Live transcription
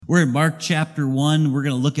We're in Mark chapter 1. We're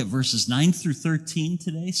going to look at verses 9 through 13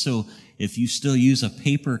 today. So if you still use a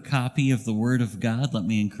paper copy of the Word of God, let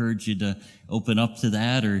me encourage you to open up to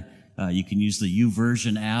that, or you can use the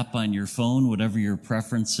YouVersion app on your phone, whatever your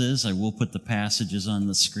preference is. I will put the passages on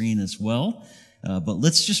the screen as well. But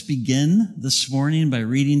let's just begin this morning by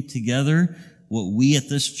reading together what we at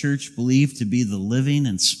this church believe to be the living,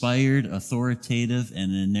 inspired, authoritative,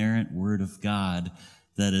 and inerrant Word of God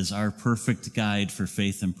that is our perfect guide for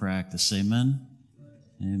faith and practice. Amen?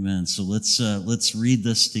 Amen. So let's read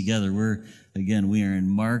this together. We are in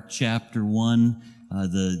Mark chapter 1.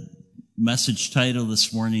 The message title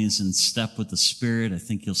this morning is In Step with the Spirit. I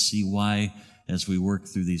think you'll see why as we work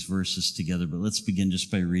through these verses together. But let's begin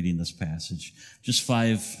just by reading this passage. Just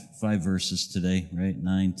five verses today, right?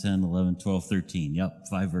 9, 10, 11, 12, 13. Yep,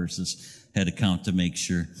 5 verses. Had to count to make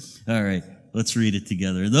sure. All right, let's read it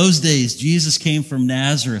together. In those days, Jesus came from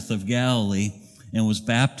Nazareth of Galilee and was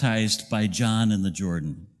baptized by John in the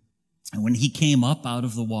Jordan. And when he came up out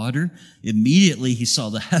of the water, immediately he saw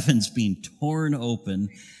the heavens being torn open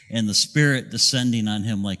and the Spirit descending on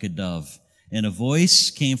him like a dove. And a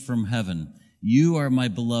voice came from heaven, "You are my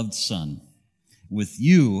beloved Son. With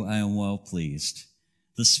you I am well pleased."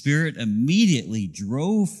 The Spirit immediately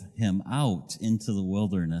drove him out into the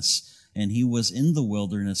wilderness, and he was in the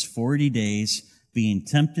wilderness 40 days, being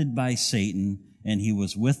tempted by Satan, and he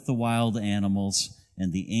was with the wild animals,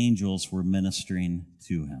 and the angels were ministering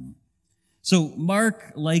to him. So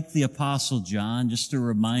Mark, like the Apostle John, just to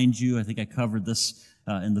remind you, I think I covered this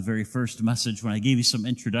in the very first message when I gave you some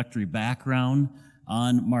introductory background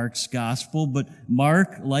on Mark's gospel, but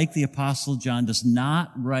Mark, like the Apostle John, does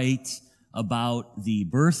not write about the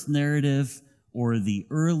birth narrative or the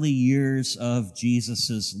early years of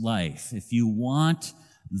Jesus' life. If you want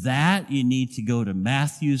that, you need to go to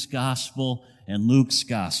Matthew's gospel and Luke's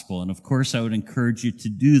gospel. And of course, I would encourage you to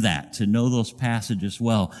do that, to know those passages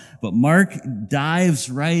well. But Mark dives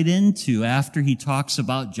right into, after he talks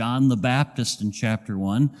about John the Baptist in chapter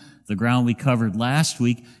 1, the ground we covered last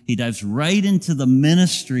week, he dives right into the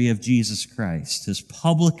ministry of Jesus Christ, his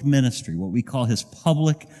public ministry, what we call his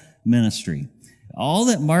public ministry. All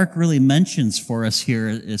that Mark really mentions for us here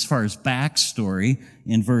as far as backstory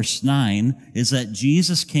in verse 9 is that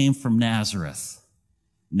Jesus came from Nazareth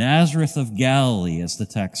of Galilee, as the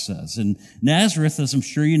text says. And Nazareth, as I'm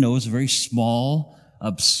sure you know, is a very small,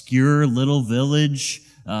 obscure little village,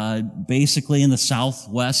 basically in the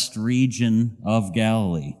southwest region of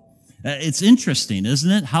Galilee. It's interesting,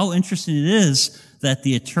 isn't it? How interesting it is that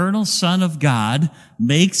the eternal Son of God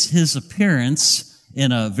makes his appearance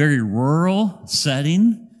in a very rural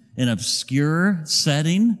setting, an obscure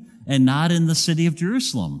setting, and not in the city of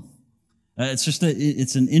Jerusalem.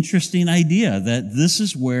 It's an interesting idea that this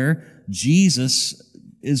is where Jesus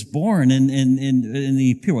is born, and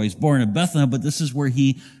he's born in Bethlehem, but this is where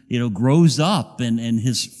he, grows up, and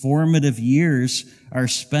his formative years are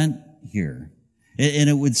spent here. And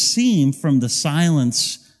it would seem from the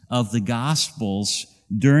silence of the Gospels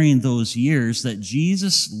during those years that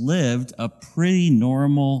Jesus lived a pretty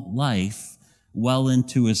normal life well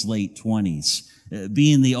into his late 20s.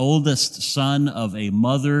 Being the oldest son of a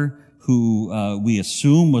mother who we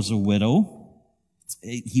assume was a widow,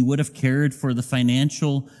 he would have cared for the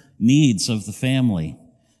financial needs of the family,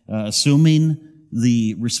 assuming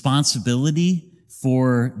the responsibility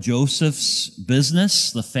for Joseph's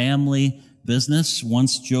business, the family business,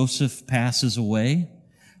 once Joseph passes away.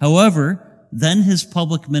 However, then his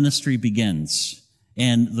public ministry begins,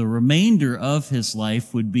 and the remainder of his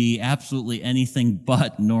life would be absolutely anything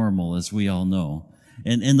but normal, as we all know.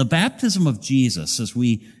 And the baptism of Jesus, as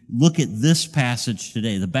we look at this passage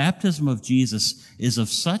today, the baptism of Jesus is of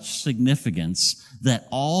such significance that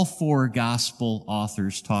all 4 gospel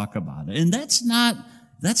authors talk about it. And that's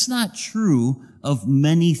not true of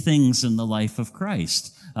many things in the life of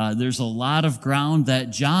Christ. There's a lot of ground that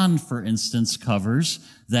John, for instance, covers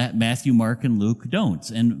that Matthew, Mark, and Luke don't,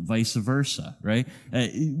 and vice versa, right?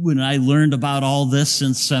 When I learned about all this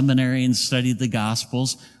in seminary and studied the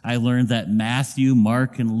Gospels, I learned that Matthew,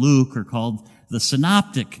 Mark, and Luke are called the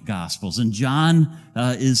synoptic Gospels, and John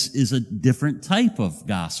is a different type of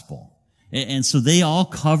gospel. And so they all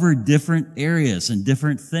cover different areas and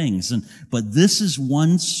different things. But this is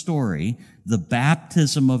one story, the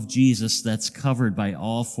baptism of Jesus, that's covered by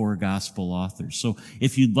all 4 gospel authors. So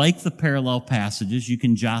if you'd like the parallel passages, you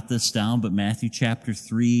can jot this down, but Matthew chapter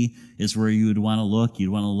 3 is where you would want to look. You'd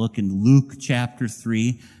want to look in Luke chapter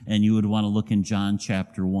 3, and you would want to look in John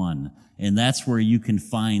chapter 1. And that's where you can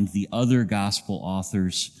find the other gospel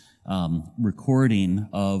authors' recording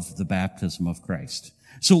of the baptism of Christ.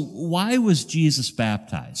 So why was Jesus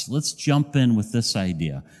baptized? Let's jump in with this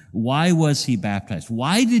idea. Why was he baptized?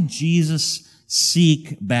 Why did Jesus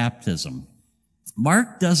seek baptism?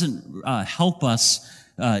 Mark doesn't help us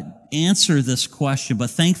answer this question,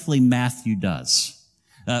 but thankfully Matthew does.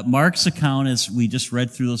 Mark's account, as we just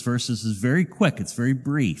read through those verses, is very quick. It's very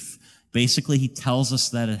brief. Basically, he tells us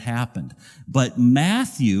that it happened. But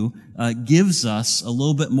Matthew gives us a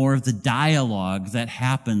little bit more of the dialogue that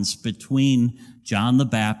happens between John the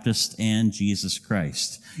Baptist and Jesus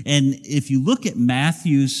Christ. And if you look at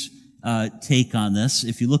Matthew's take on this,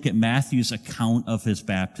 if you look at Matthew's account of his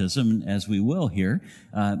baptism, as we will here,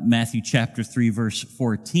 Matthew chapter 3, verse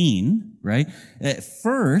 14, right? At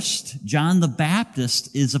first, John the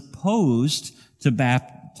Baptist is opposed to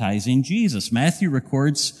baptizing Jesus. Matthew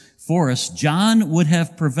records for us, John would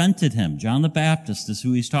have prevented him. John the Baptist is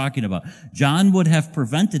who he's talking about. John would have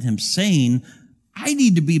prevented him, saying, I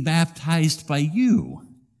need to be baptized by you.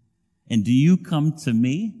 And do you come to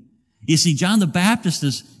me? You see, John the Baptist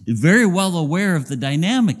is very well aware of the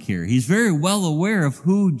dynamic here. He's very well aware of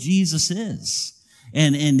who Jesus is.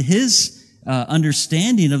 And his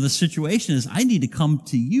understanding of the situation is, I need to come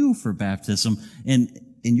to you for baptism, and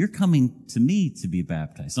you're coming to me to be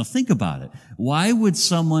baptized. Now think about it. Why would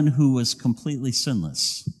someone who was completely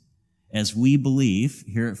sinless, as we believe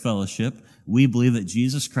here at Fellowship, we believe that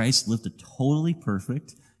Jesus Christ lived a totally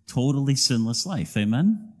perfect, totally sinless life.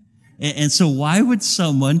 Amen? And so why would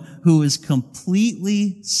someone who is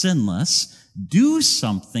completely sinless do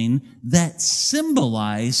something that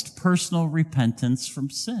symbolized personal repentance from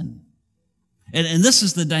sin? And this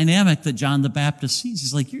is the dynamic that John the Baptist sees.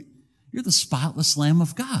 He's like, you're the spotless Lamb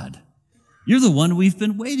of God. You're the one we've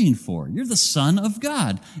been waiting for. You're the Son of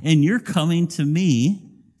God. And you're coming to me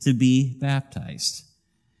to be baptized.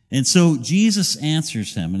 And so Jesus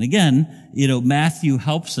answers him. And again, Matthew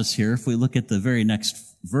helps us here. If we look at the very next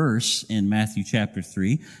verse in Matthew chapter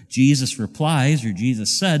 3, Jesus replies, or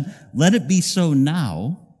Jesus said, let it be so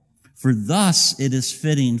now, for thus it is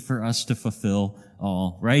fitting for us to fulfill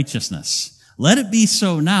all righteousness. Let it be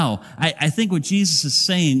so now. I think what Jesus is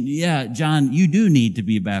saying, yeah, John, you do need to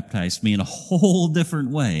be baptized me in a whole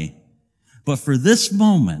different way. But for this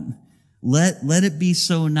moment, let it be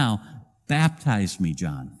so now. Baptize me,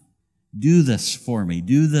 John. Do this for me.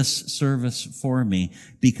 Do this service for me,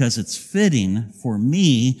 because it's fitting for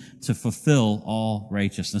me to fulfill all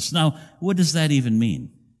righteousness. Now, what does that even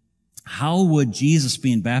mean? How would Jesus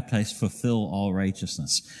being baptized fulfill all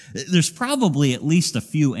righteousness? There's probably at least a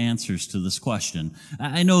few answers to this question.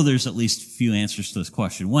 I know there's at least a few answers to this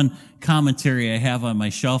question. One commentary I have on my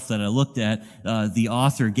shelf that I looked at, the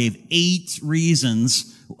author gave 8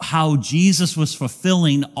 reasons how Jesus was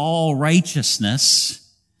fulfilling all righteousness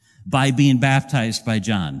by being baptized by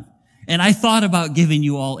John. And I thought about giving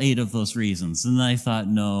you all 8 of those reasons. And then I thought,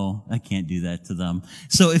 no, I can't do that to them.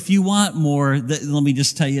 So if you want more, let me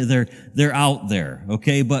just tell you, they're out there,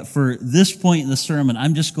 okay? But for this point in the sermon,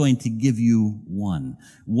 I'm just going to give you one.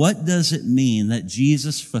 What does it mean that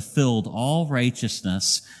Jesus fulfilled all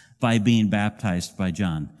righteousness by being baptized by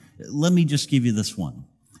John? Let me just give you this one.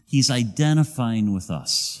 He's identifying with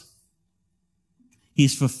us.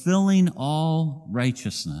 He's fulfilling all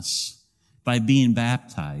righteousness by being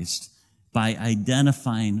baptized, by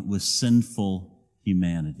identifying with sinful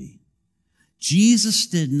humanity. Jesus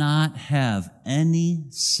did not have any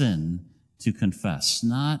sin to confess,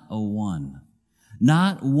 not a one.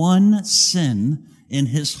 Not one sin in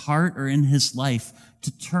his heart or in his life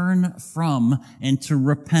to turn from and to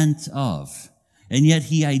repent of. And yet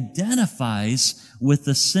he identifies with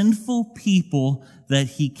the sinful people that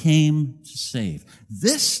he came to save.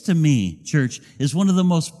 This, to me, church, is one of the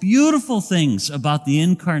most beautiful things about the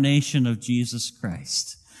incarnation of Jesus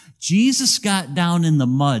Christ. Jesus got down in the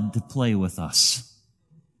mud to play with us.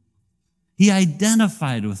 He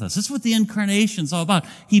identified with us. That's what the incarnation is all about.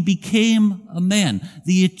 He became a man,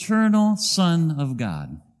 the eternal Son of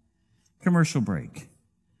God. Commercial break.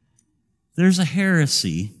 There's a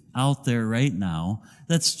heresy out there right now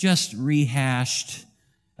that's just rehashed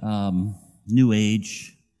New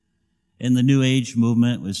Age. And the New Age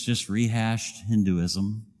movement was just rehashed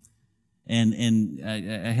Hinduism. And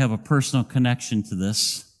I have a personal connection to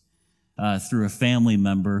this through a family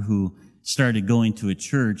member who started going to a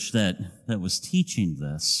church that was teaching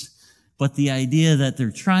this. But the idea that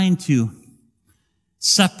they're trying to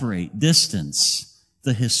separate, distance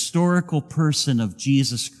the historical person of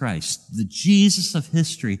Jesus Christ, the Jesus of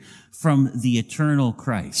history, from the eternal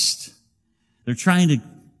Christ. They're trying to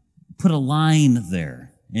put a line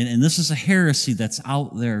there. And this is a heresy that's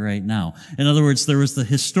out there right now. In other words, there was the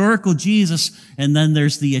historical Jesus, and then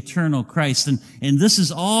there's the eternal Christ. And this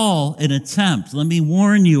is all an attempt. Let me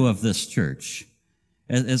warn you of this, church.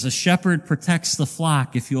 As a shepherd protects the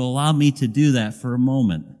flock, if you'll allow me to do that for a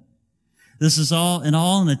moment. This is all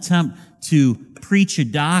an attempt to preach a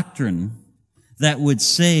doctrine that would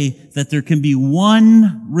say that there can be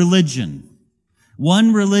one religion,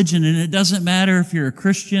 and it doesn't matter if you're a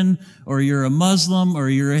Christian or you're a Muslim or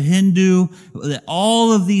you're a Hindu, that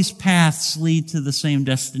all of these paths lead to the same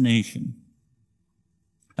destination.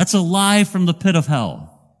 That's a lie from the pit of hell.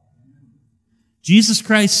 Jesus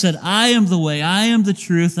Christ said, I am the way, I am the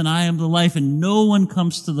truth, and I am the life, and no one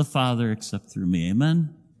comes to the Father except through me.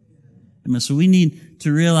 Amen? Amen. So we need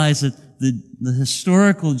to realize that the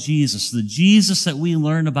historical Jesus, the Jesus that we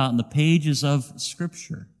learn about in the pages of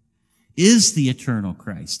Scripture, is the eternal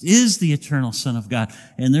Christ, is the eternal Son of God,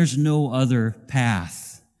 and there's no other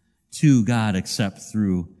path to God except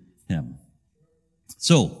through Him.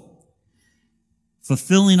 So,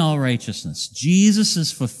 fulfilling all righteousness. Jesus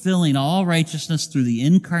is fulfilling all righteousness through the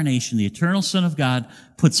incarnation. The eternal Son of God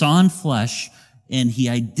puts on flesh, and He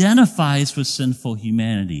identifies with sinful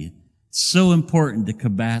humanity. It's so important to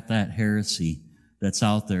combat that heresy that's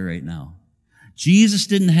out there right now. Jesus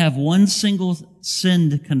didn't have one single sin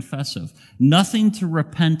to confess of, nothing to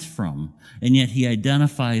repent from, and yet He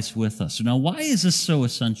identifies with us. Now, why is this so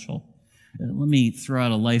essential? Let me throw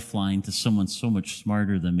out a lifeline to someone so much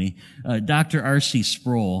smarter than me. Dr. R.C.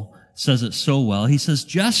 Sproul says it so well. He says,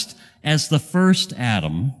 just as the first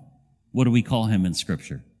Adam, what do we call him in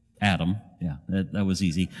Scripture? Adam. Yeah, that was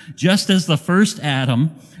easy. Just as the first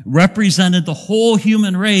Adam represented the whole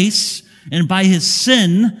human race, and by his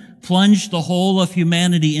sin plunged the whole of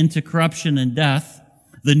humanity into corruption and death,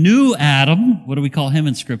 the new Adam, what do we call him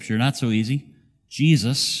in Scripture? Not so easy.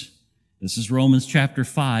 Jesus. This is Romans chapter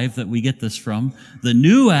 5 that we get this from. The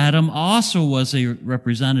new Adam also was a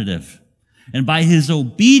representative. And by his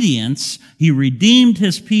obedience, he redeemed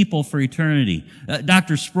his people for eternity.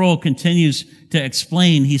 Dr. Sproul continues to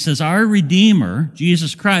explain. He says, our Redeemer,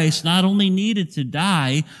 Jesus Christ, not only needed to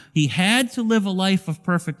die, he had to live a life of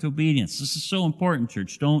perfect obedience. This is so important,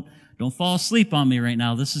 church. Don't fall asleep on me right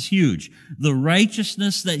now. This is huge. The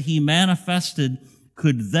righteousness that he manifested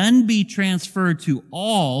could then be transferred to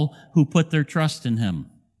all who put their trust in him.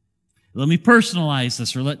 Let me personalize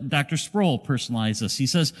this, or let Dr. Sproul personalize this. He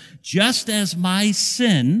says, just as my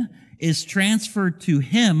sin is transferred to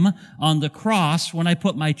him on the cross when I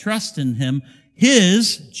put my trust in him,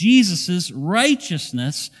 Jesus'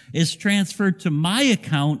 righteousness is transferred to my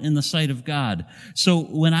account in the sight of God. So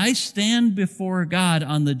when I stand before God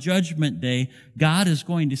on the judgment day, God is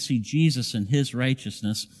going to see Jesus and his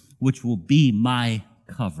righteousness, which will be my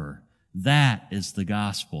cover. That is the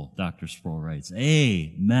gospel, Dr. Sproul writes.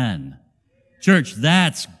 Amen. Church,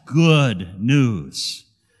 that's good news.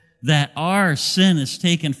 That our sin is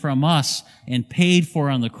taken from us and paid for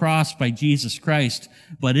on the cross by Jesus Christ.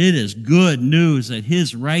 But it is good news that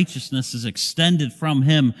his righteousness is extended from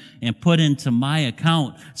him and put into my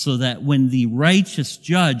account, so that when the righteous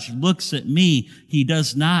judge looks at me, he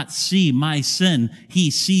does not see my sin.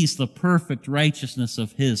 He sees the perfect righteousness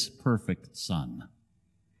of his perfect Son.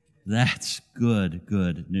 That's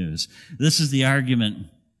good news. This is the argument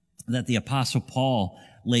that the Apostle Paul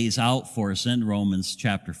lays out for us in Romans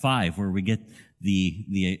chapter 5, where we get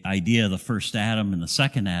the idea of the first Adam and the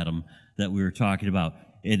second Adam that we were talking about.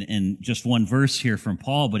 In just one verse here from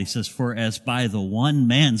Paul, but he says, for as by the one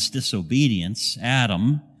man's disobedience,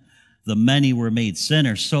 Adam, the many were made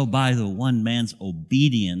sinners, so by the one man's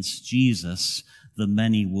obedience, Jesus, the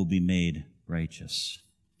many will be made righteous.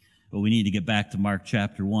 But we need to get back to Mark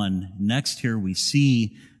chapter 1. Next here we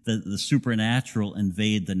see that the supernatural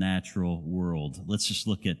invade the natural world. Let's just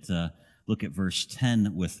look at verse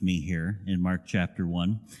 10 with me here in Mark chapter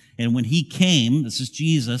 1. And when he came, this is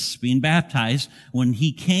Jesus being baptized, when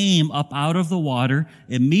he came up out of the water,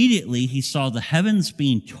 immediately he saw the heavens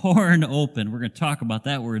being torn open. We're going to talk about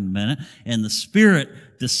that word in a minute. And the Spirit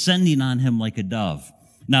descending on him like a dove.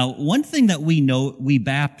 Now, one thing that we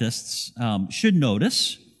Baptists should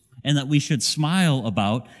notice, and that we should smile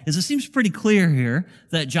about, is it seems pretty clear here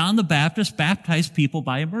that John the Baptist baptized people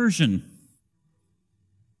by immersion.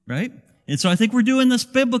 Right? And so I think we're doing this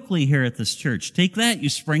biblically here at this church. Take that, you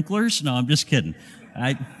sprinklers. No, I'm just kidding.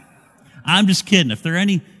 I'm just kidding. If there are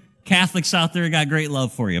any Catholics out there, I got great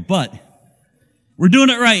love for you. But we're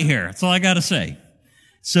doing it right here. That's all I got to say.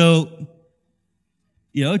 So,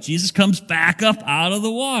 Jesus comes back up out of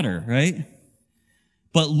the water, right?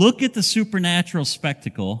 But look at the supernatural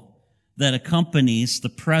spectacle that accompanies the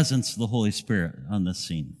presence of the Holy Spirit on this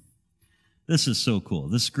scene. This is so cool.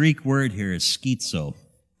 This Greek word here is schizo.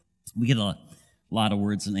 We get a lot of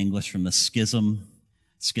words in English from the schism,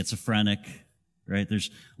 schizophrenic, right?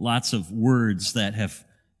 There's lots of words that have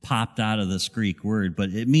popped out of this Greek word, but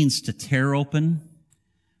it means to tear open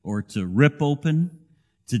or to rip open,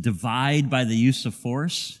 to divide by the use of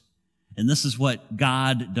force. And this is what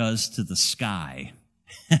God does to the sky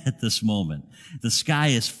at this moment. The sky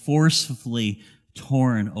is forcefully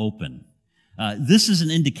torn open. This is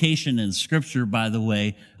an indication in Scripture, by the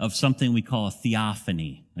way, of something we call a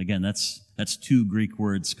theophany. Again, that's two Greek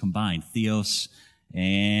words combined, theos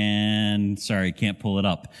and, sorry, can't pull it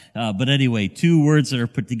up. But anyway, two words that are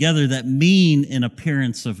put together that mean an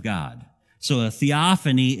appearance of God. So a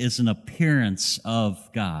theophany is an appearance of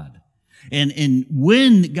God. And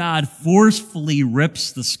when God forcefully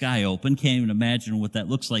rips the sky open, can't even imagine what that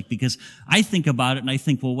looks like, because I think about it and I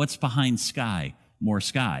think, well, what's behind sky? More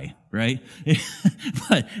sky, right?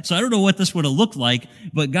 So I don't know what this would have looked like,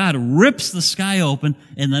 but God rips the sky open,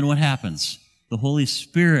 and then what happens? The Holy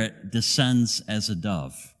Spirit descends as a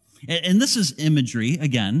dove. And this is imagery,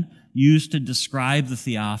 again, used to describe the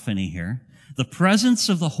theophany here. The presence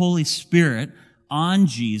of the Holy Spirit on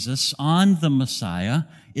Jesus, on the Messiah,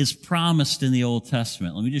 is promised in the Old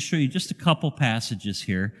Testament. Let me just show you just a couple passages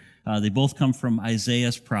here. They both come from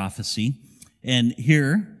Isaiah's prophecy. And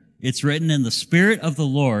here, it's written, "And the Spirit of the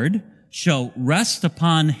Lord shall rest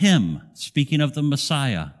upon him," speaking of the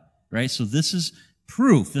Messiah, right? So this is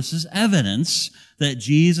proof, this is evidence that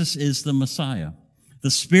Jesus is the Messiah.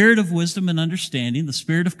 "The Spirit of wisdom and understanding, the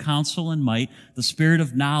Spirit of counsel and might, the Spirit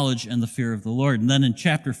of knowledge and the fear of the Lord." And then in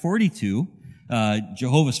chapter 42,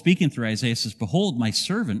 Jehovah speaking through Isaiah says, "Behold, my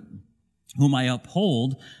servant, whom I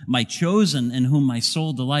uphold, my chosen in whom my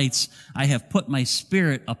soul delights, I have put my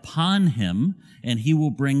Spirit upon him, and he will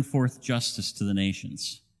bring forth justice to the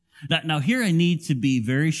nations." Now here I need to be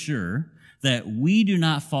very sure that we do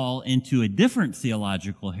not fall into a different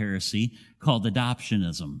theological heresy called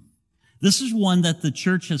adoptionism. This is one that the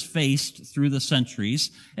church has faced through the centuries,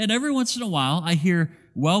 and every once in a while I hear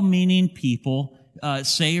well-meaning people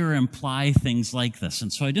say or imply things like this.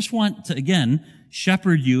 And so I just want to, again,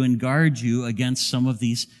 shepherd you and guard you against some of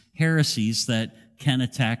these heresies that can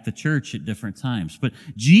attack the church at different times. But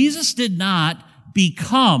Jesus did not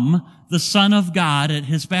become the Son of God at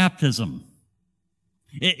his baptism.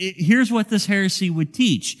 Here's what this heresy would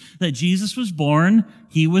teach, that Jesus was born,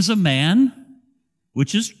 he was a man,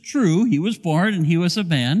 which is true, he was born and he was a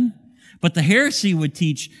man. But the heresy would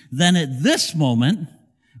teach then at this moment,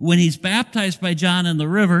 when he's baptized by John in the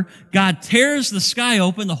river, God tears the sky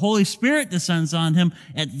open, the Holy Spirit descends on him.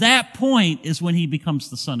 At that point is when he becomes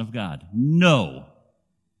the Son of God. No.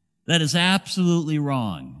 That is absolutely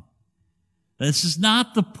wrong. This is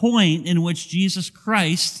not the point in which Jesus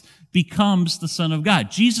Christ becomes the Son of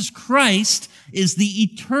God. Jesus Christ is the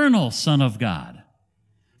eternal Son of God.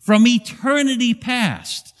 From eternity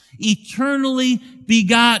past, eternally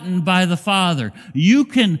begotten by the Father. You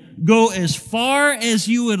can go as far as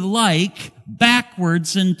you would like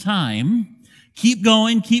backwards in time. Keep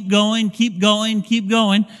going, keep going, keep going, keep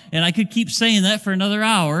going. And I could keep saying that for another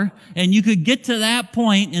hour. And you could get to that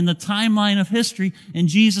point in the timeline of history and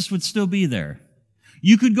Jesus would still be there.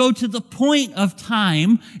 You could go to the point of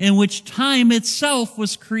time in which time itself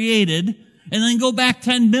was created and then go back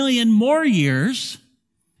 10 million more years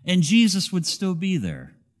and Jesus would still be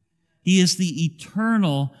there. He is the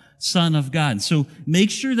eternal Son of God. So make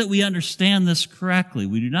sure that we understand this correctly.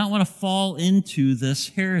 We do not want to fall into this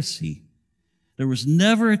heresy. There was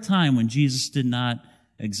never a time when Jesus did not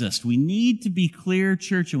exist. We need to be clear,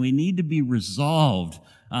 church, and we need to be resolved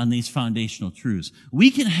on these foundational truths. We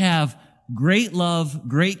can have great love,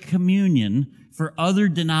 great communion for other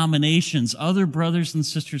denominations, other brothers and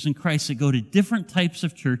sisters in Christ that go to different types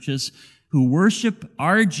of churches who worship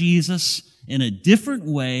our Jesus in a different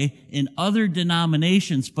way in other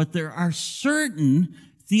denominations, but there are certain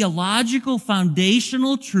theological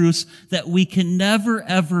foundational truths that we can never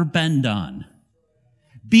ever bend on.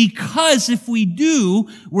 Because if we do,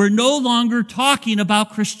 we're no longer talking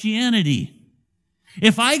about Christianity.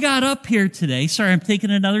 If I got up here today, sorry, I'm taking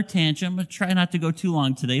another tangent. I'm going to try not to go too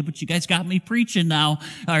long today, but you guys got me preaching now.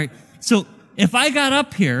 All right. So if I got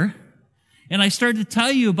up here and I started to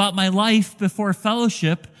tell you about my life before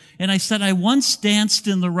fellowship, and I said I once danced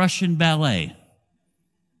in the Russian ballet.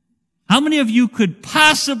 How many of you could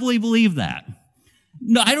possibly believe that?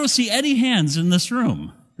 No, I don't see any hands in this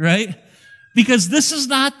room, right? Because this is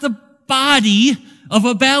not the body of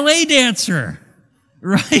a ballet dancer,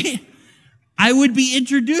 right? I would be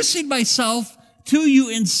introducing myself to you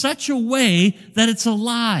in such a way that it's a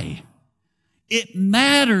lie. It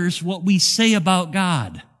matters what we say about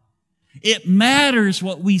God. It matters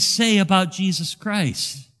what we say about Jesus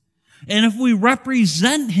Christ. And if we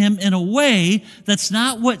represent him in a way that's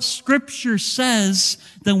not what Scripture says,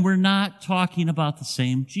 then we're not talking about the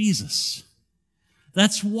same Jesus.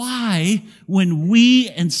 That's why when we,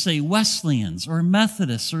 and say Wesleyans or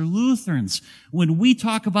Methodists or Lutherans, when we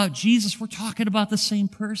talk about Jesus, we're talking about the same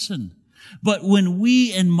person. But when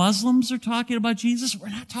we and Muslims are talking about Jesus, we're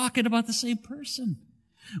not talking about the same person.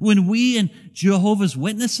 When we and Jehovah's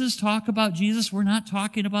Witnesses talk about Jesus, we're not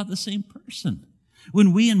talking about the same person.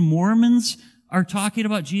 When we and Mormons are talking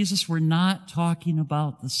about Jesus, we're not talking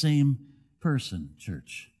about the same person,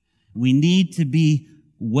 church. We need to be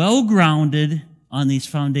well-grounded on these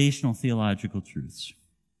foundational theological truths.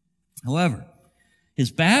 However,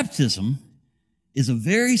 his baptism is a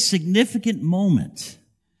very significant moment.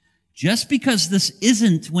 Just because this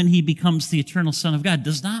isn't when he becomes the eternal Son of God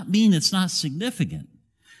does not mean it's not significant.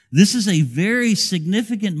 This is a very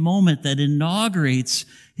significant moment that inaugurates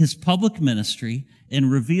his public ministry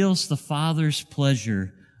and reveals the Father's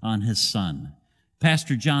pleasure on his Son.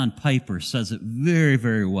 Pastor John Piper says it very,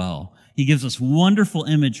 very well. He gives us wonderful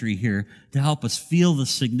imagery here to help us feel the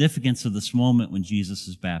significance of this moment when Jesus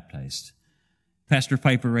is baptized. Pastor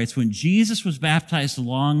Piper writes, when Jesus was baptized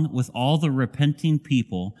along with all the repenting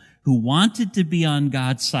people who wanted to be on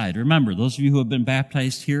God's side. Remember, those of you who have been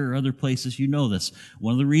baptized here or other places, you know this.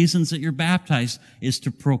 One of the reasons that you're baptized is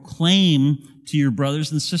to proclaim to your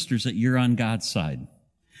brothers and sisters that you're on God's side.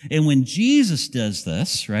 And when Jesus does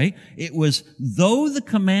this, right, it was though the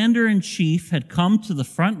commander-in-chief had come to the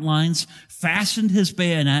front lines, fastened his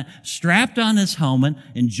bayonet, strapped on his helmet,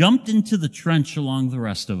 and jumped into the trench along the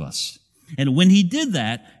rest of us. And when he did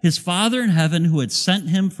that, his Father in heaven, who had sent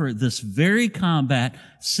him for this very combat,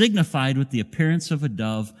 signified with the appearance of a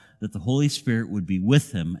dove that the Holy Spirit would be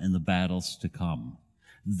with him in the battles to come.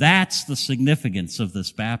 That's the significance of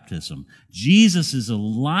this baptism. Jesus is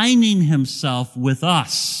aligning himself with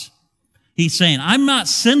us. He's saying, I'm not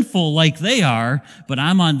sinful like they are, but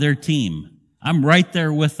I'm on their team. I'm right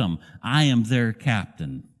there with them. I am their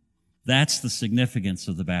captain. That's the significance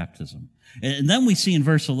of the baptism. And then we see in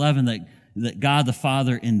verse 11 that God the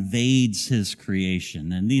Father invades his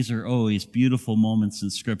creation. And these are always beautiful moments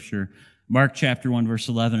in Scripture. Mark chapter 1, verse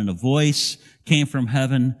 11, and a voice came from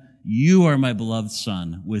heaven, you are my beloved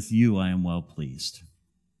Son. With you I am well pleased.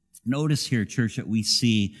 Notice here, church, that we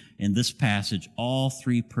see in this passage all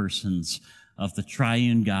three persons of the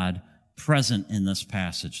triune God present in this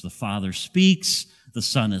passage. The Father speaks, the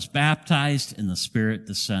Son is baptized, and the Spirit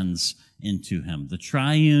descends into him. The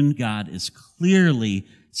triune God is clearly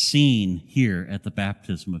seen here at the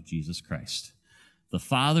baptism of Jesus Christ. The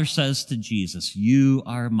Father says to Jesus, you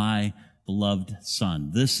are my beloved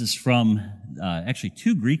Son. This is from actually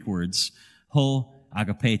two Greek words, ho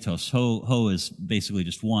agapetos. Ho is basically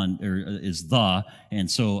just one, or is the, and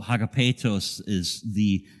so agapetos is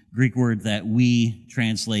the Greek word that we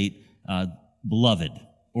translate beloved,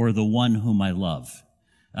 or the one whom I love.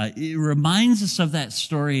 It reminds us of that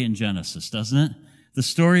story in Genesis, doesn't it? The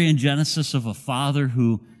story in Genesis of a father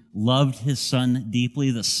who loved his son deeply,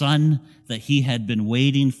 the son that he had been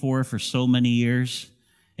waiting for so many years.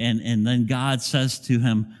 And then God says to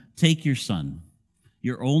him, take your son,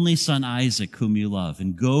 your only son Isaac, whom you love,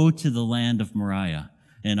 and go to the land of Moriah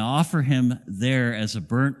and offer him there as a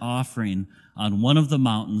burnt offering on one of the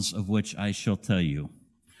mountains of which I shall tell you.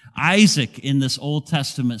 Isaac in this Old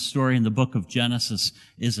Testament story in the book of Genesis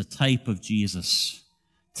is a type of Jesus.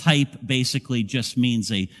 Type basically just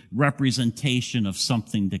means a representation of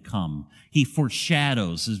something to come. He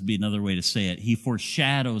foreshadows, this would be another way to say it, he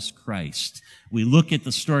foreshadows Christ. We look at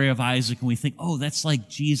the story of Isaac and we think, oh, that's like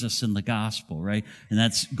Jesus in the gospel, right? And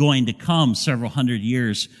that's going to come several hundred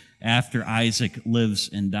years after Isaac lives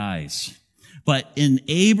and dies. But in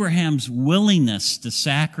Abraham's willingness to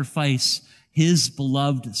sacrifice his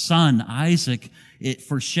beloved son, Isaac, it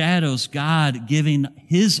foreshadows God giving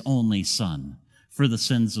his only son for the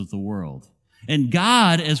sins of the world. And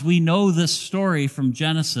God, as we know this story from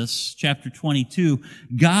Genesis chapter 22,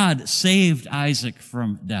 God saved Isaac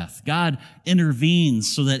from death. God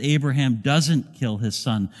intervenes so that Abraham doesn't kill his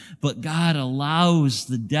son, but God allows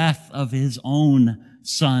the death of his own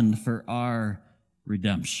son for our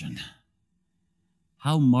redemption.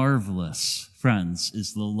 How marvelous, friends,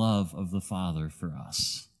 is the love of the Father for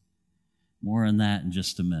us. More on that in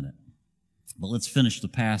just a minute. But let's finish the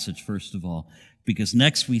passage first of all, because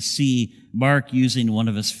next we see Mark using one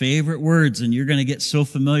of his favorite words, and you're going to get so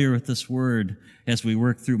familiar with this word as we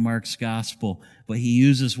work through Mark's gospel, but he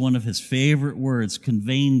uses one of his favorite words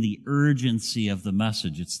conveying the urgency of the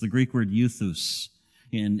message. It's the Greek word euthus.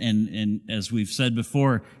 And as we've said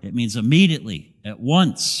before, it means immediately, at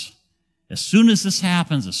once. As soon as this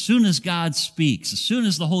happens, as soon as God speaks, as soon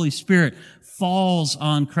as the Holy Spirit falls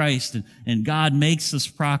on Christ and God makes this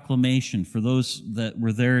proclamation for those that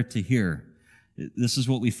were there to hear, this is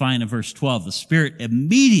what we find in verse 12. The Spirit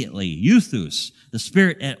immediately, euthus, the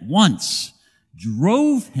Spirit at once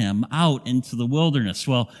drove him out into the wilderness.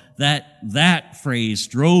 Well, that phrase,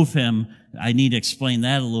 drove him, I need to explain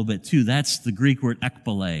that a little bit too. That's the Greek word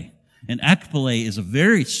ekpale. And ekpale is a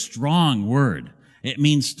very strong word. It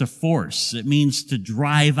means to force. It means to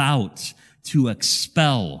drive out, to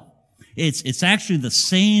expel. It's actually the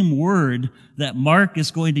same word that Mark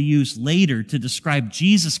is going to use later to describe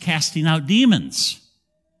Jesus casting out demons.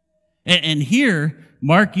 And here,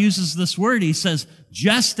 Mark uses this word. He says,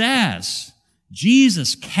 just as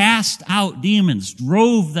Jesus cast out demons,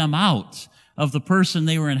 drove them out of the person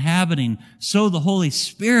they were inhabiting, so the Holy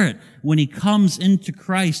Spirit, when he comes into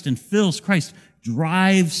Christ and fills Christ,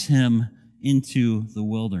 drives him into the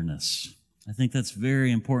wilderness. I think that's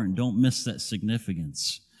very important. Don't miss that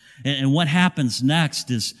significance. And what happens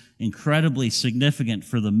next is incredibly significant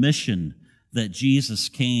for the mission that Jesus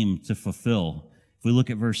came to fulfill. If we look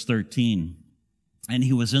at verse 13, and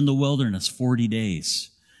he was in the wilderness 40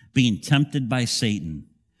 days, being tempted by Satan,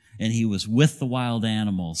 and he was with the wild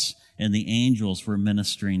animals, and the angels were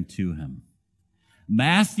ministering to him.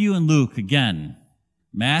 Matthew and Luke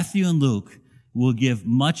will give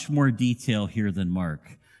much more detail here than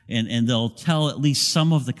Mark, and they'll tell at least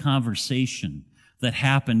some of the conversation that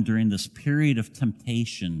happened during this period of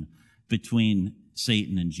temptation between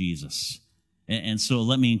Satan and Jesus. And so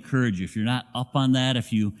let me encourage you, if you're not up on that,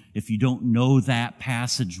 if you don't know that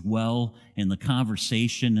passage well, and the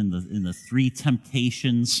conversation and the three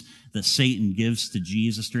temptations that Satan gives to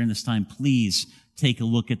Jesus during this time, please take a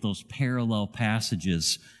look at those parallel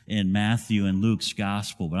passages in Matthew and Luke's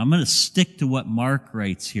gospel. But I'm going to stick to what Mark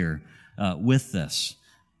writes here with this.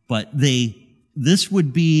 But this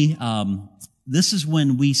is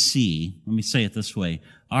when we see, let me say it this way,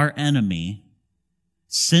 our enemy,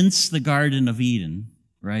 since the Garden of Eden,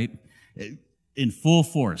 right, in full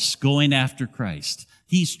force, going after Christ.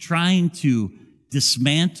 He's trying to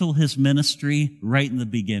dismantle his ministry right in the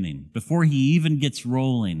beginning, before he even gets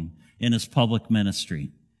rolling in his public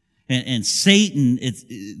ministry. And Satan,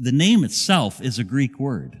 the name itself is a Greek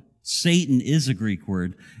word. Satan is a Greek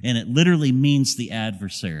word, and it literally means the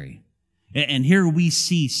adversary. And here we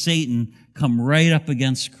see Satan come right up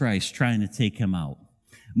against Christ, trying to take him out.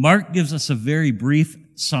 Mark gives us a very brief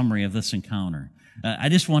summary of this encounter. I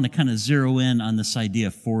just want to kind of zero in on this idea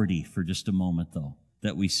of 40 for just a moment, though,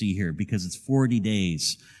 that we see here, because it's 40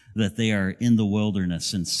 days that they are in the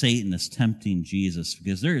wilderness and Satan is tempting Jesus,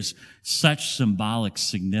 because there's such symbolic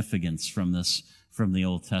significance from the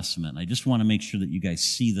Old Testament. I just want to make sure that you guys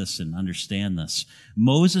see this and understand this.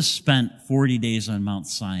 Moses spent 40 days on Mount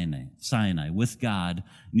Sinai with God,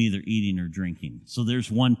 neither eating or drinking. So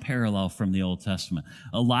there's one parallel from the Old Testament.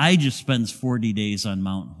 Elijah spends 40 days on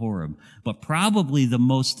Mount Horeb. But probably the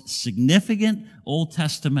most significant Old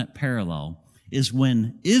Testament parallel is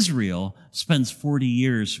when Israel spends 40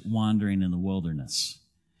 years wandering in the wilderness.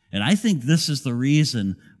 And I think this is the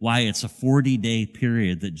reason why it's a 40-day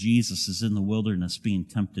period that Jesus is in the wilderness being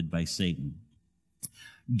tempted by Satan.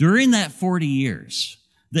 During that 40 years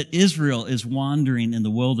that Israel is wandering in the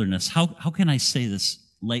wilderness, how can I say this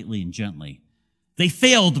lightly and gently? They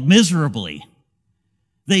failed miserably.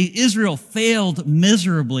 Israel failed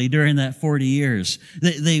miserably during that 40 years.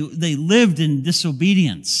 They lived in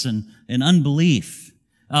disobedience and unbelief.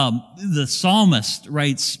 The psalmist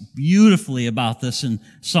writes beautifully about this in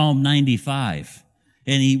Psalm 95.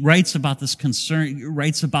 And he writes about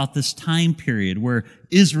this time period where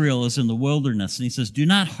Israel is in the wilderness. And he says, do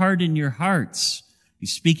not harden your hearts.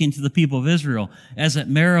 He's speaking to the people of Israel, as at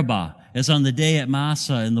Meribah, as on the day at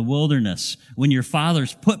Massah in the wilderness, when your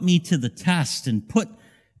fathers put me to the test and put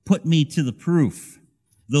me to the proof,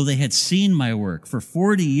 though they had seen my work. For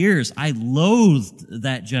 40 years, I loathed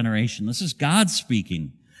that generation. This is God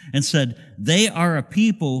speaking. And said, they are a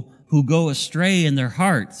people who go astray in their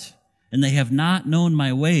heart, and they have not known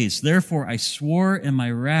my ways. Therefore I swore in my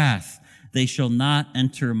wrath, they shall not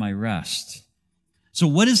enter my rest. So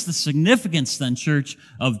what is the significance then, church,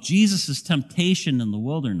 of Jesus' temptation in the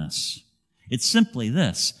wilderness? It's simply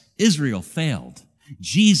this: Israel failed.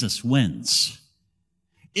 Jesus wins.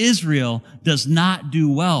 Israel does not do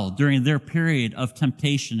well during their period of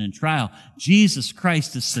temptation and trial. Jesus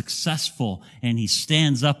Christ is successful, and he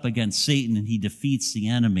stands up against Satan, and he defeats the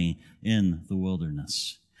enemy in the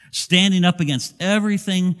wilderness. Standing up against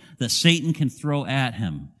everything that Satan can throw at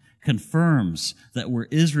him confirms that where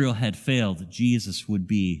Israel had failed, Jesus would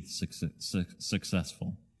be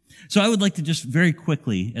successful. So I would like to just very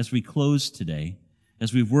quickly, as we close today,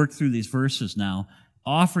 as we've worked through these verses now,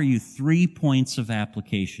 offer you 3 points of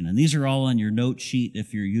application. And these are all on your note sheet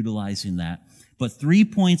if you're utilizing that. But 3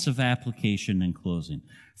 points of application in closing.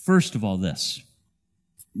 First of all, this.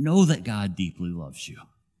 Know that God deeply loves you.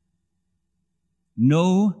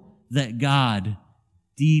 Know that God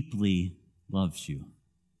deeply loves you.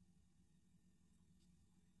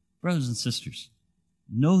 Brothers and sisters,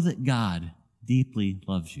 know that God deeply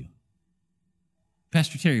loves you.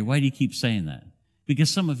 Pastor Terry, why do you keep saying that? Because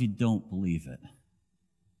some of you don't believe it.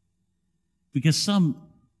 Because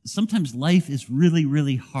sometimes life is really,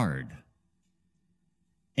 really hard.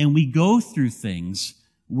 And we go through things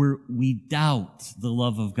where we doubt the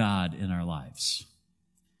love of God in our lives.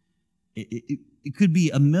 It could be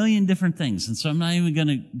a million different things, and so I'm not even going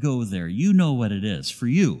to go there. You know what it is for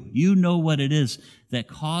you. You know what it is that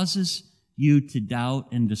causes you to doubt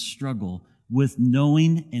and to struggle with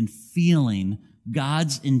knowing and feeling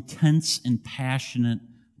God's intense and passionate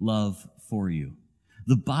love for you.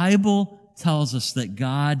 The Bible tells us that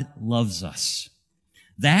God loves us.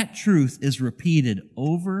 That truth is repeated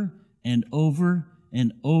over and over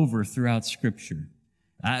and over throughout Scripture.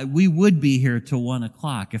 We would be here till 1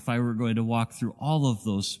 o'clock if I were going to walk through all of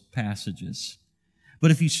those passages.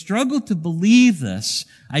 But if you struggle to believe this,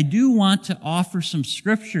 I do want to offer some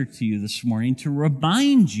Scripture to you this morning to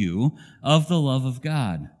remind you of the love of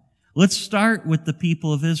God. Let's start with the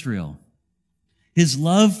people of Israel. His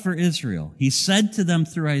love for Israel. He said to them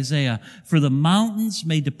through Isaiah, "For the mountains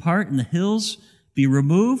may depart and the hills be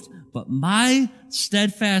removed, but my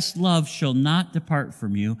steadfast love shall not depart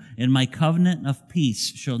from you, and my covenant of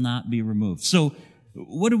peace shall not be removed." So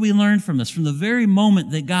what do we learn from this? From the very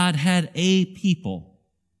moment that God had a people,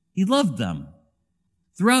 He loved them.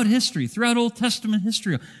 Throughout history, throughout Old Testament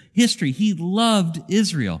history, He loved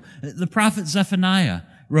Israel. The prophet Zephaniah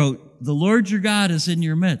wrote, "The Lord your God is in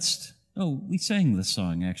your midst." Oh, we sang this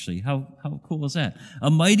song, actually. How cool is that?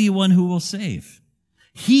 "A mighty one who will save.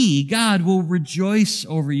 He, God, will rejoice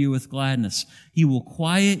over you with gladness. He will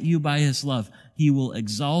quiet you by His love. He will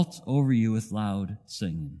exalt over you with loud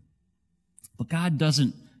singing." But God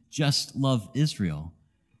doesn't just love Israel.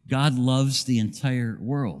 God loves the entire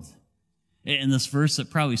world. In this verse that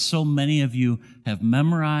probably so many of you have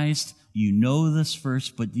memorized, you know this verse,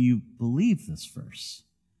 but do you believe this verse?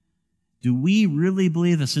 Do we really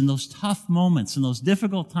believe this? In those tough moments, in those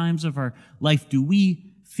difficult times of our life, do we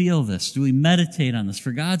feel this? Do we meditate on this?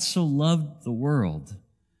 "For God so loved the world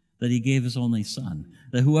that He gave His only Son,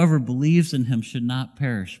 that whoever believes in Him should not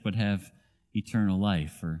perish but have eternal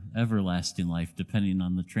life," or everlasting life, depending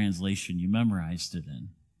on the translation you memorized it in.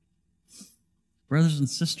 Brothers and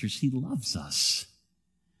sisters, He loves us.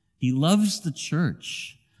 He loves the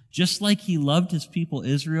church. Just like He loved His people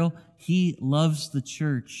Israel, He loves the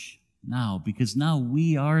church now, because now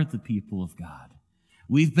we are the people of God.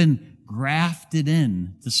 We've been grafted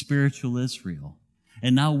in to spiritual Israel.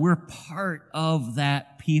 And now we're part of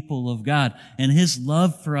that people of God. And His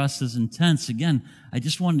love for us is intense. Again, I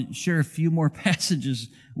just want to share a few more passages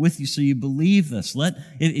with you so you believe this.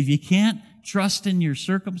 If you can't trust in your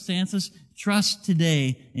circumstances, trust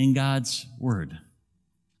today in God's Word.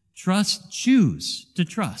 Choose to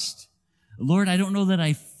trust. Lord, I don't know that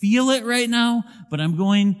I feel it right now, but I'm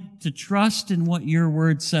going to trust in what your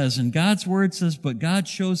word says. And God's word says, but God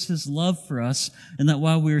shows His love for us, and that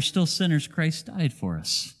while we were still sinners, Christ died for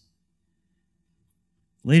us.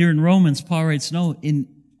 Later in Romans, Paul writes, "No, in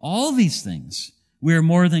all these things, we are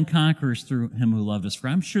more than conquerors through Him who loved us." For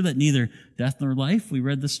I'm sure that neither death nor life, we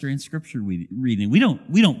read this during Scripture reading. We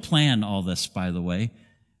don't plan all this, by the way.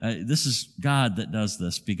 This is God that does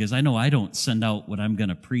this, because I know I don't send out what I'm going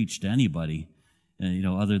to preach to anybody,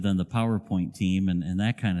 other than the PowerPoint team and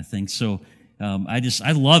that kind of thing. So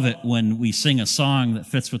I love it when we sing a song that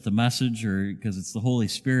fits with the message, or because it's the Holy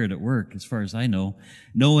Spirit at work, as far as I know.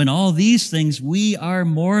 No, in all these things, we are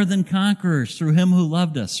more than conquerors through Him who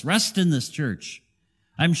loved us. Rest in this, church.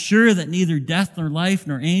 I'm sure that neither death nor life,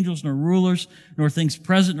 nor angels, nor rulers, nor things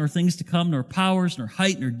present, nor things to come, nor powers, nor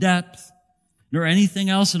height, nor depth, nor anything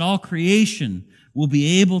else in all creation will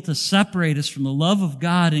be able to separate us from the love of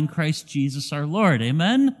God in Christ Jesus our Lord.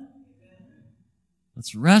 Amen?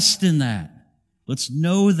 Let's rest in that. Let's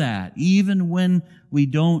know that, even when we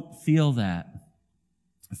don't feel that.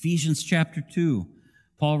 Ephesians chapter 2,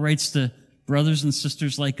 Paul writes to brothers and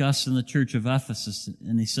sisters like us in the church of Ephesus,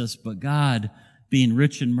 and he says, "But God, being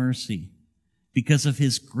rich in mercy, because of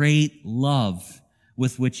His great love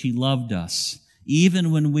with which He loved us,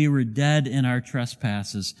 even when we were dead in our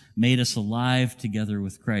trespasses, made us alive together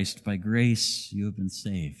with Christ. By grace you have been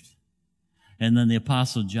saved." And then the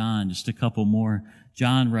Apostle John, just a couple more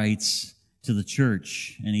John writes to the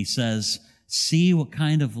church, and he says, "See what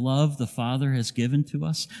kind of love the Father has given to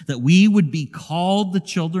us, that we would be called the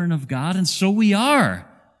children of God, and so we are."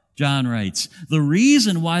 John writes, "The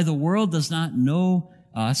reason why the world does not know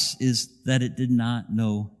us is that it did not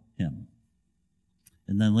know him."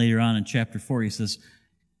 And then later on in chapter 4, he says,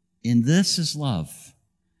 "In this is love,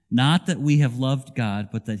 not that we have loved God,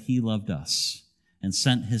 but that he loved us and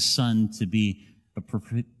sent his Son to be a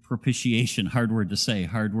propitiation." Hard word to say,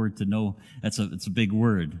 hard word to know. It's a big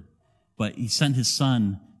word. But he sent his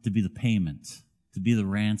Son to be the payment, to be the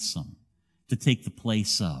ransom, to take the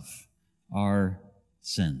place of our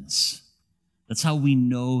sins. That's how we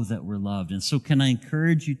know that we're loved. And so can I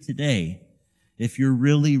encourage you today, if you're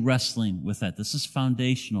really wrestling with that, this is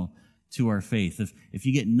foundational to our faith. If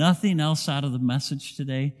you get nothing else out of the message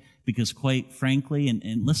today, because quite frankly,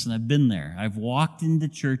 and listen, I've been there. I've walked into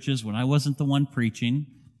churches when I wasn't the one preaching.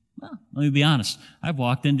 Well, let me be honest. I've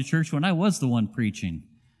walked into church when I was the one preaching.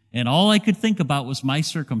 And all I could think about was my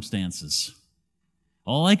circumstances.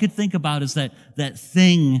 All I could think about is that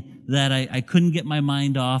thing that I couldn't get my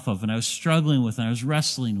mind off of and I was struggling with and I was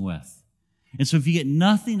wrestling with. And so if you get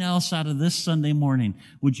nothing else out of this Sunday morning,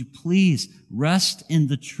 would you please rest in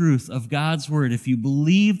the truth of God's Word? If you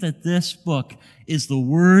believe that this book is the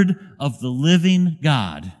Word of the living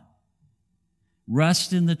God,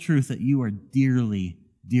 rest in the truth that you are dearly,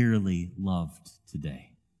 dearly loved today.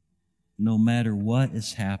 No matter what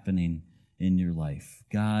is happening in your life,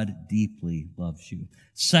 God deeply loves you.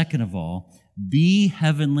 Second of all, be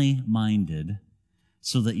heavenly minded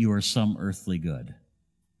so that you are some earthly good.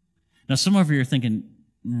 Now, some of you are thinking,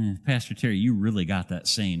 Pastor Terry, you really got that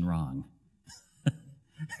saying wrong.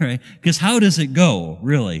 Right? Because how does it go,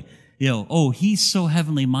 really? He's so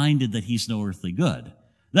heavenly minded that he's no earthly good.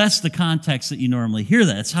 That's the context that you normally hear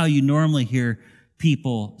that. That's how you normally hear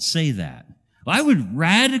people say that. Well, I would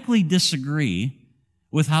radically disagree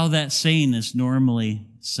with how that saying is normally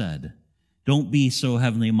said. Don't be so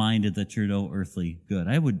heavenly minded that you're no earthly good.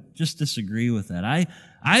 I would just disagree with that.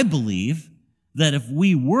 I believe that if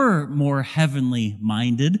we were more heavenly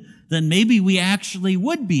minded, then maybe we actually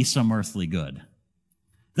would be some earthly good.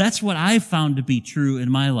 That's what I've found to be true in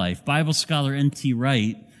my life. Bible scholar N.T.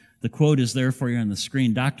 Wright, the quote is there for you on the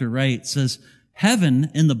screen. Dr. Wright says, "Heaven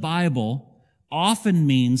in the Bible often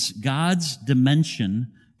means God's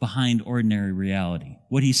dimension behind ordinary reality."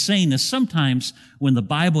 What he's saying is sometimes when the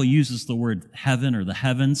Bible uses the word heaven or the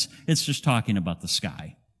heavens, it's just talking about the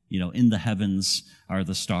sky. In the heavens are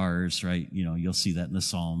the stars, right? You'll see that in the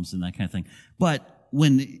Psalms and that kind of thing. But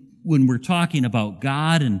when we're talking about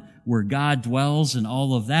God and where God dwells and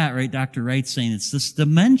all of that, right? Dr. Wright's saying it's this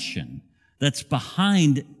dimension that's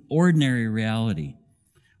behind ordinary reality.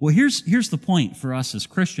 Well, here's the point for us as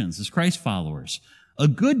Christians, as Christ followers. A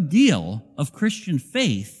good deal of Christian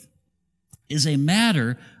faith is a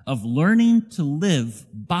matter of learning to live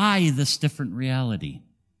by this different reality,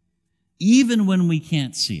 even when we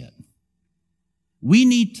can't see it. We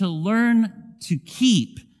need to learn to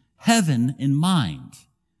keep heaven in mind,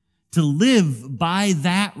 to live by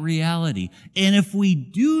that reality. And if we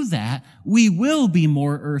do that, we will be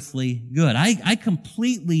more earthly good. I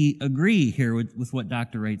completely agree here with what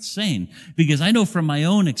Dr. Wright's saying, because I know from my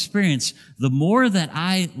own experience, the more that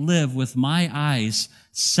I live with my eyes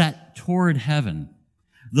set toward heaven,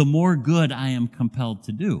 the more good I am compelled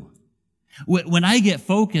to do. When I get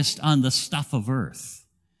focused on the stuff of earth,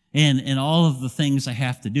 and all of the things I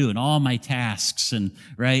have to do and all my tasks and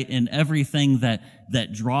everything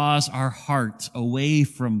that draws our heart away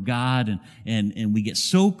from God and we get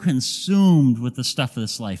so consumed with the stuff of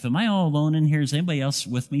this life. Am I all alone in here? Is anybody else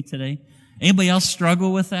with me today? Anybody else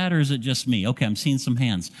struggle with that, or is it just me? Okay, I'm seeing some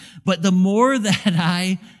hands. But the more that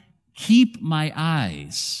I keep my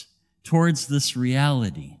eyes towards this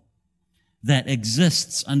reality that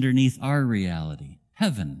exists underneath our reality,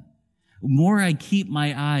 heaven, the more I keep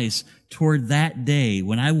my eyes toward that day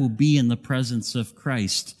when I will be in the presence of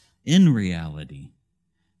Christ in reality,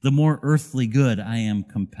 the more earthly good I am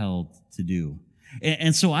compelled to do.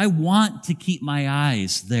 And so I want to keep my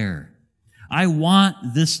eyes there. I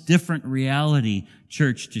want this different reality,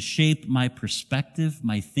 church, to shape my perspective,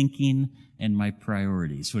 my thinking, and my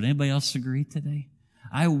priorities. Would anybody else agree today?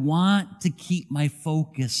 I want to keep my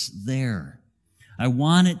focus there. I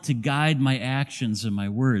want it to guide my actions and my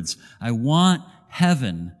words. I want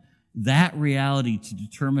heaven, that reality, to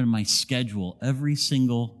determine my schedule every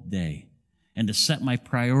single day and to set my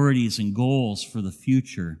priorities and goals for the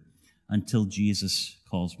future until Jesus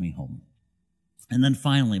calls me home. And then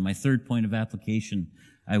finally, my third point of application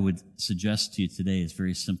I would suggest to you today is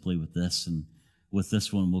very simply with this, and with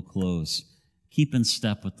this one we'll close. Keep in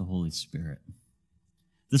step with the Holy Spirit.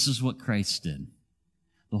 This is what Christ did.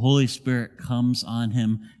 The Holy Spirit comes on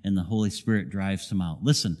him, and the Holy Spirit drives him out.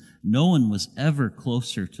 Listen, no one was ever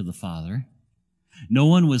closer to the Father. No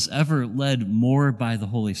one was ever led more by the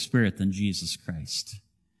Holy Spirit than Jesus Christ.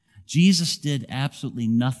 Jesus did absolutely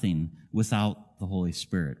nothing without the Holy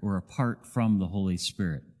Spirit or apart from the Holy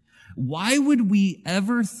Spirit. Why would we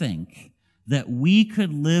ever think that we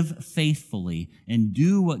could live faithfully and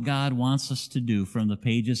do what God wants us to do from the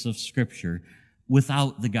pages of Scripture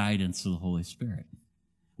without the guidance of the Holy Spirit?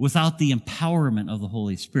 Without the empowerment of the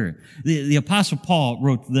Holy Spirit. The Apostle Paul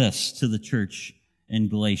wrote this to the church in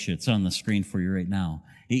Galatia. It's on the screen for you right now.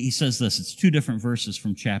 He says this. It's two different verses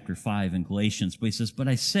from chapter 5 in Galatians. But he says, "But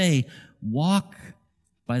I say, walk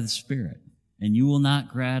by the Spirit, and you will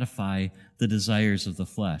not gratify the desires of the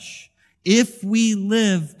flesh. If we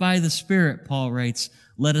live by the Spirit," Paul writes,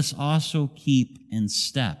 "let us also keep in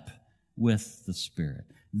step with the Spirit."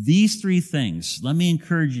 These three things, let me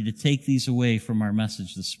encourage you to take these away from our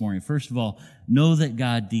message this morning. First of all, know that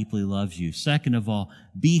God deeply loves you. Second of all,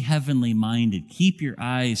 be heavenly minded. Keep your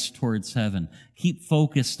eyes towards heaven. Keep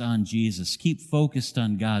focused on Jesus. Keep focused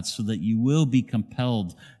on God so that you will be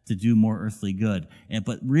compelled to do more earthly good.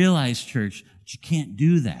 But realize, church, that you can't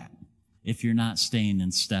do that if you're not staying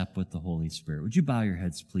in step with the Holy Spirit. Would you bow your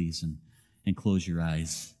heads, please, and close your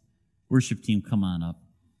eyes? Worship team, come on up.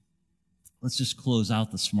 Let's just close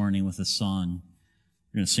out this morning with a song.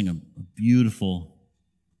 We're going to sing a beautiful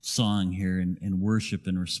song here in worship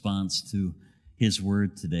in response to His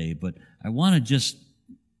Word today. But I want to just,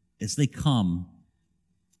 as they come,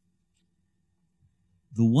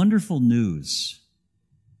 the wonderful news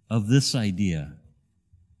of this idea,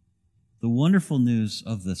 the wonderful news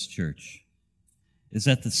of this church, is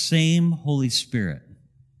that the same Holy Spirit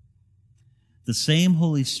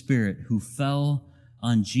who fell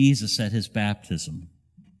on Jesus at his baptism,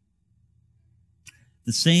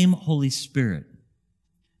 the same Holy Spirit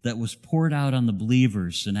that was poured out on the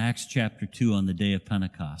believers in Acts chapter 2 on the day of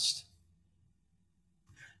Pentecost,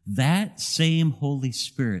 that same Holy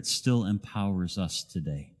Spirit still empowers us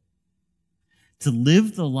today to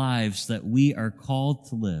live the lives that we are called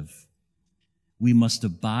to live. We must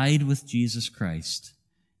abide with Jesus Christ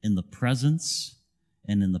in the presence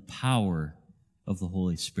and in the power of the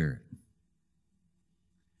Holy Spirit.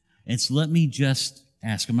 And so let me just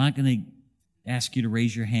ask. I'm not going to ask you to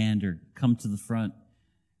raise your hand or come to the front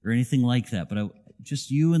or anything like that, but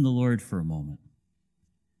just you and the Lord for a moment.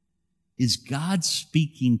 Is God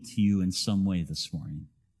speaking to you in some way this morning?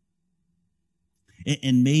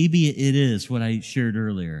 And maybe it is what I shared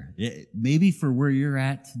earlier. Maybe for where you're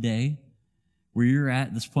at today, where you're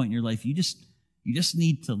at this point in your life, you just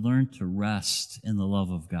need to learn to rest in the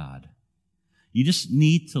love of God. You just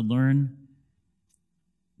need to learn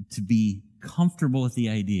to be comfortable with the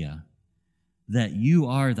idea that you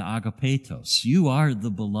are the agapetos. You are the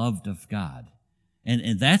beloved of God.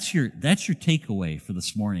 And that's your takeaway for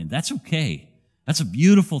this morning. That's okay. That's a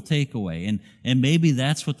beautiful takeaway. And maybe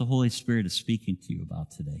that's what the Holy Spirit is speaking to you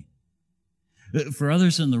about today. For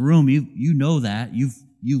others in the room, you know that. You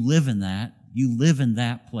live in that. You live in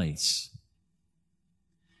that place.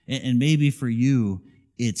 And maybe for you,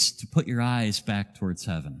 it's to put your eyes back towards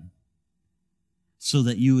heaven, so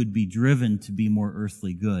that you would be driven to be more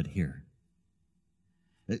earthly good here.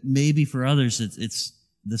 Maybe for others, it's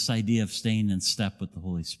this idea of staying in step with the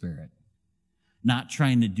Holy Spirit. Not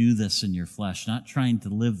trying to do this in your flesh, not trying to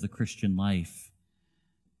live the Christian life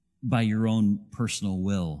by your own personal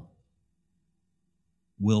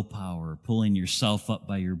willpower, pulling yourself up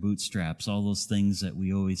by your bootstraps, all those things that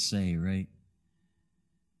we always say, right?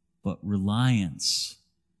 But reliance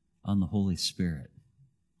on the Holy Spirit.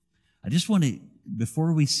 I just want to,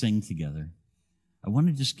 before we sing together, I want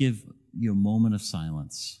to just give you a moment of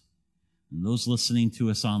silence. And those listening to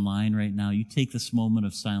us online right now, you take this moment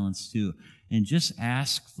of silence too, and just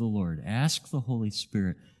ask the Lord, ask the Holy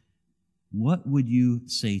Spirit, what would you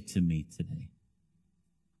say to me today?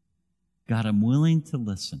 God, I'm willing to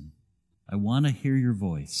listen. I want to hear your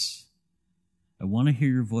voice. I want to hear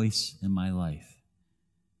your voice in my life.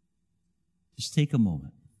 Just take a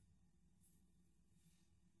moment.